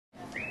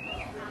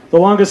The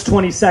longest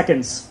 20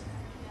 seconds.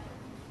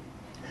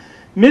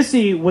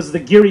 Missy was the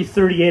Geary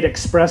 38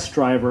 express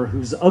driver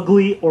whose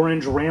ugly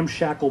orange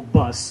ramshackle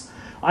bus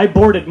I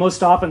boarded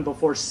most often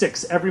before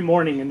 6 every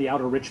morning in the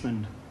outer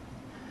Richmond.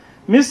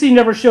 Missy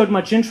never showed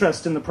much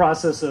interest in the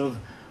process of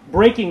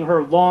breaking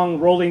her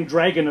long rolling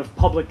dragon of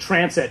public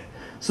transit,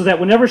 so that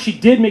whenever she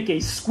did make a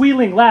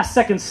squealing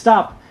last-second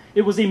stop,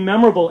 it was a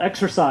memorable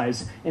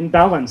exercise in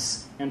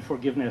balance and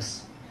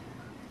forgiveness.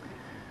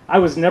 I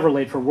was never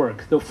late for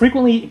work, though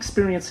frequently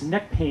experienced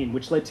neck pain,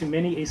 which led to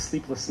many a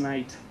sleepless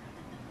night.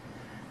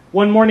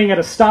 One morning at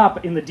a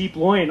stop in the Deep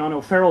Loin on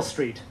O'Farrell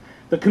Street,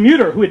 the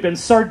commuter who had been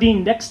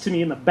sardined next to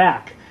me in the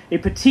back, a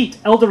petite,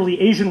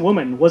 elderly Asian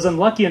woman, was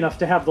unlucky enough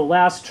to have the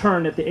last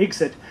turn at the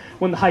exit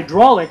when the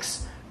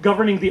hydraulics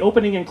governing the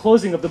opening and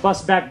closing of the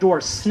bus back door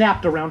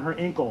snapped around her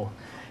ankle.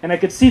 And I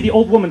could see the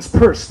old woman's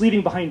purse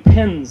leaving behind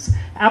pens,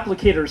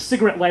 applicators,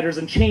 cigarette lighters,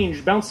 and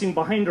change bouncing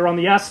behind her on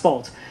the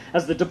asphalt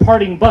as the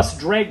departing bus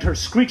dragged her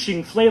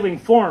screeching, flailing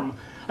form.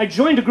 I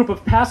joined a group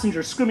of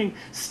passengers screaming,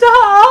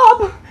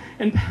 "Stop!"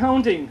 and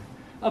pounding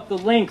up the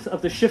length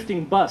of the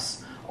shifting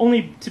bus,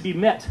 only to be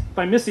met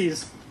by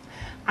Missy's,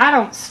 "I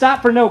don't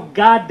stop for no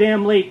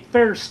goddamn late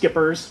fare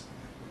skippers."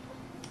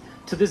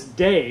 To this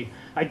day,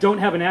 I don't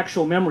have an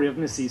actual memory of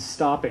Missy's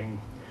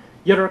stopping.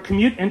 Yet our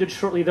commute ended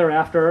shortly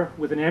thereafter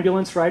with an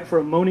ambulance ride for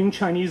a moaning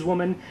Chinese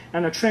woman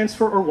and a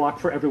transfer or walk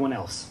for everyone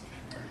else.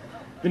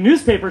 The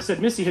newspaper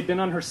said Missy had been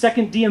on her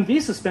second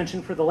DMV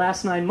suspension for the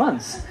last 9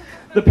 months.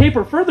 The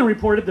paper further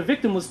reported the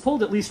victim was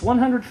pulled at least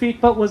 100 feet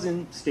but was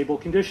in stable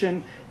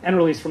condition and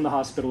released from the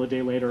hospital a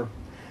day later.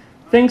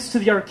 Thanks to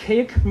the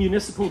archaic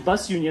municipal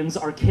bus union's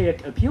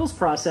archaic appeals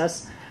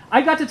process,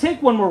 I got to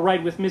take one more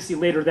ride with Missy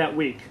later that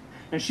week,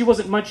 and she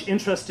wasn't much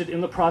interested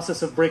in the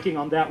process of breaking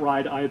on that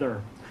ride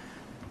either.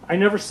 I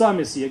never saw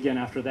Missy again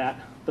after that,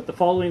 but the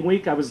following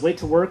week I was late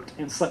to work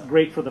and slept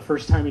great for the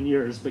first time in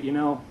years, but you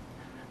know,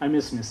 I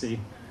miss Missy.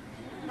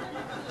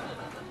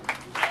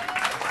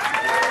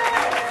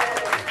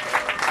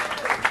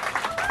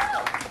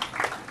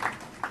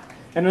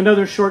 And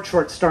another short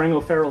starring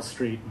O'Farrell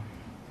Street.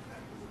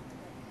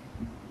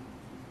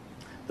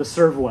 The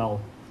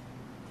Servewell.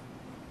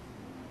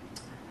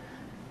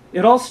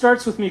 It all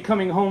starts with me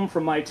coming home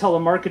from my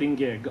telemarketing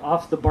gig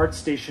off the BART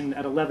station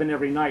at 11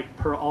 every night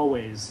per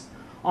always,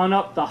 on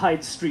up the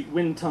Hyde Street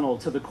wind tunnel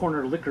to the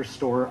corner liquor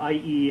store,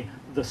 i.e.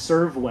 the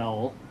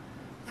Servewell,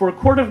 for a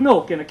quart of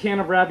milk and a can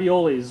of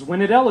raviolis,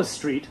 when at Ellis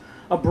Street,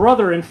 a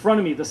brother in front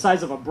of me the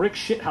size of a brick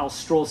shithouse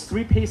strolls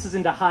 3 paces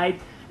into Hyde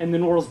and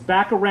then whirls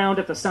back around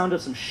at the sound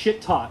of some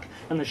shit talk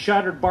and the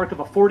shattered bark of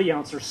a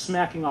 40-ouncer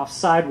smacking off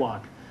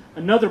sidewalk.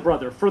 Another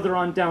brother further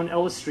on down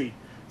Ellis Street,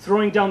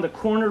 throwing down the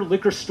corner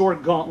liquor store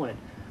gauntlet.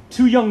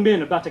 2 young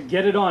men about to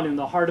get it on in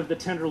the heart of the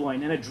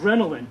Tenderloin, and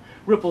adrenaline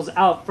ripples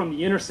out from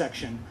the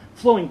intersection,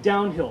 flowing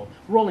downhill,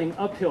 rolling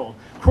uphill,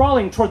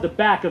 crawling toward the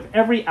back of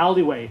every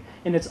alleyway,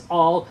 and it's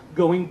all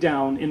going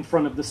down in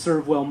front of the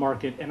Servewell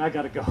Market, and I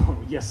gotta go,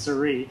 yes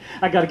sirree.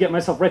 I gotta get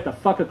myself right the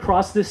fuck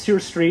across this here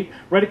street,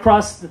 right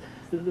across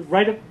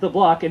right up the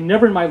block, and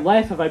never in my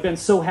life have I been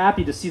so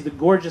happy to see the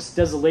gorgeous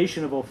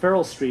desolation of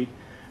O'Farrell Street,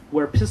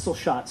 where pistol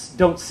shots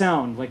don't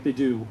sound like they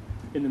do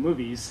in the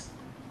movies,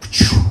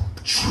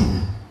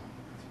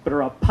 but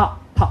are a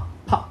pop, pop,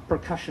 pop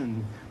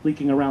percussion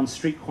leaking around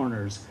street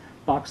corners,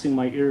 boxing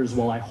my ears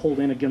while I hold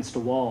in against a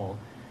wall.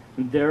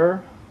 And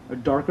there, a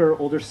darker,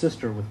 older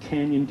sister with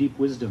canyon-deep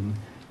wisdom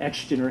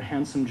etched in her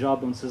handsome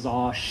jawbone says,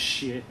 "Aw,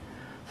 shit.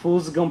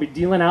 Fools are gonna be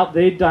dealing out,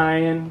 they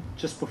dying,"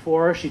 just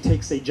before she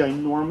takes a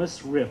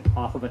ginormous rip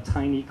off of a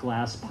tiny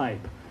glass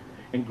pipe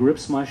and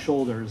grips my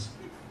shoulders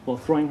while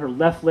throwing her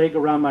left leg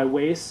around my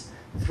waist,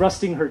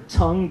 thrusting her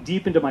tongue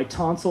deep into my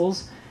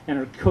tonsils, and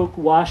her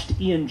coke-washed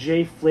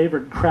E&J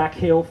flavored crack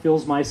hail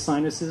fills my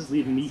sinuses,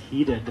 leaving me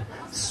heated,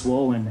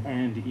 swollen,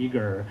 and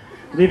eager,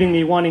 leaving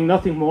me wanting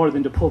nothing more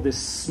than to pull this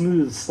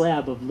smooth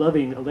slab of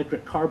loving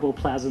electric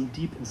carboplasm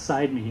deep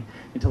inside me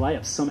until I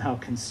have somehow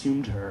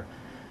consumed her.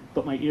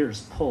 But my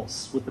ears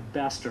pulse with the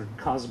bastard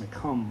cosmic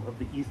hum of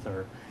the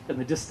ether and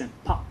the distant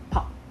pop,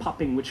 pop,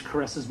 popping which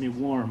caresses me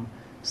warm,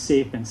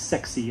 safe and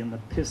sexy in the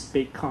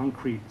piss-baked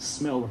concrete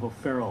smell of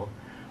O'Farrell,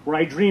 where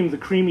I dream the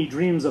creamy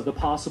dreams of the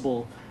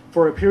possible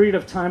for a period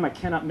of time I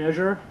cannot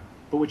measure,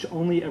 but which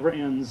only ever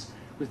ends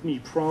with me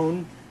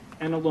prone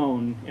and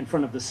alone in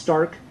front of the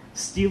stark,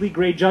 steely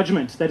gray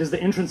judgment that is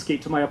the entrance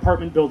gate to my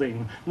apartment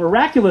building,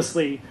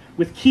 miraculously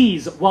with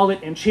keys, wallet,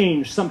 and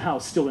change somehow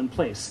still in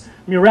place,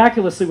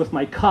 miraculously with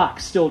my cock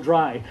still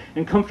dry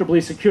and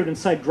comfortably secured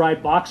inside dry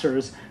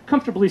boxers,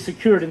 comfortably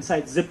secured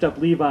inside zipped-up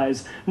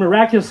Levi's,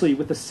 miraculously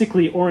with the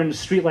sickly orange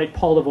streetlight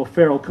pall of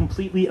O'Farrell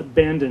completely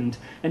abandoned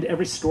and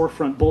every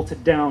storefront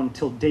bolted down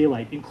till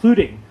daylight,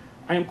 including,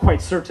 I am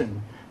quite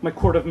certain, my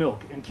quart of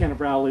milk and can of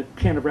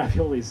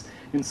raviolis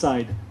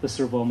inside the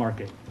Servewell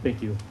Market.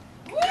 Thank you.